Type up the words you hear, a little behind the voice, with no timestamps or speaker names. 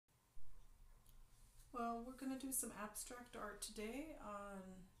Well, we're going to do some abstract art today on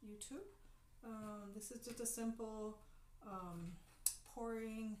YouTube. This is just a simple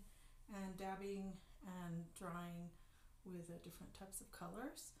pouring and dabbing and drawing with different types of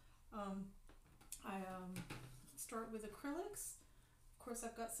colors. I start with acrylics. Of course,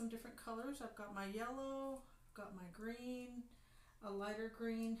 I've got some different colors. I've got my yellow, I've got my green, a lighter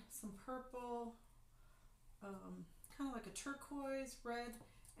green, some purple, kind of like a turquoise, red,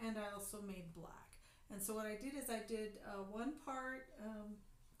 and I also made black. And so what I did is I did one part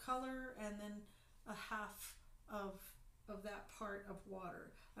color and then a half of that part of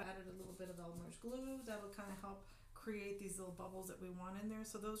water. I added a little bit of Elmer's glue that will kind of help create these little bubbles that we want in there.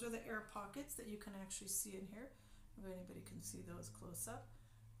 So those are the air pockets that you can actually see in here. If anybody can see those close up,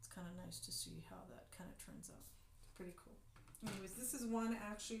 it's kind of nice to see how that kind of turns out. It's pretty cool. Anyways, this is one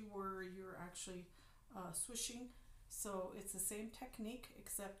actually where you're actually swishing. So it's the same technique,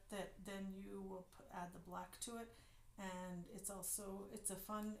 except that then you will add the black to it, and it's a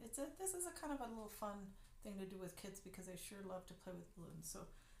fun. This is a kind of a little fun thing to do with kids because they sure love to play with balloons. So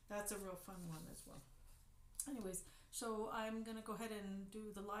that's a real fun one as well. Anyways, so I'm gonna go ahead and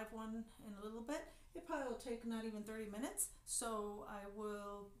do the live one in a little bit. It probably will take not even 30 minutes. So I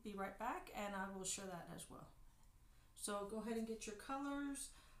will be right back and I will share that as well. So go ahead and get your colors,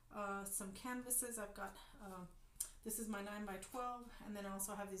 some canvases. I've got this is my 9 by 12, and then I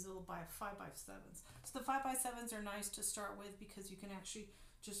also have these little 5 by 7s. So the 5 by 7s are nice to start with because you can actually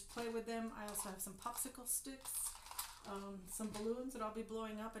just play with them. I also have some popsicle sticks, some balloons that I'll be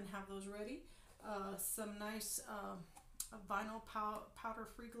blowing up and have those ready. Some nice vinyl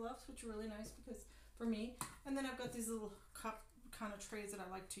powder-free gloves, which are really nice because for me. And then I've got these little cup kind of trays that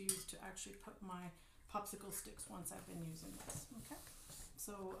I like to use to actually put my popsicle sticks once I've been using this. Okay,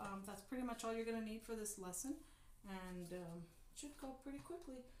 so that's pretty much all you're going to need for this lesson, and it should go pretty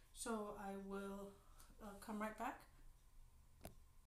quickly. So I will come right back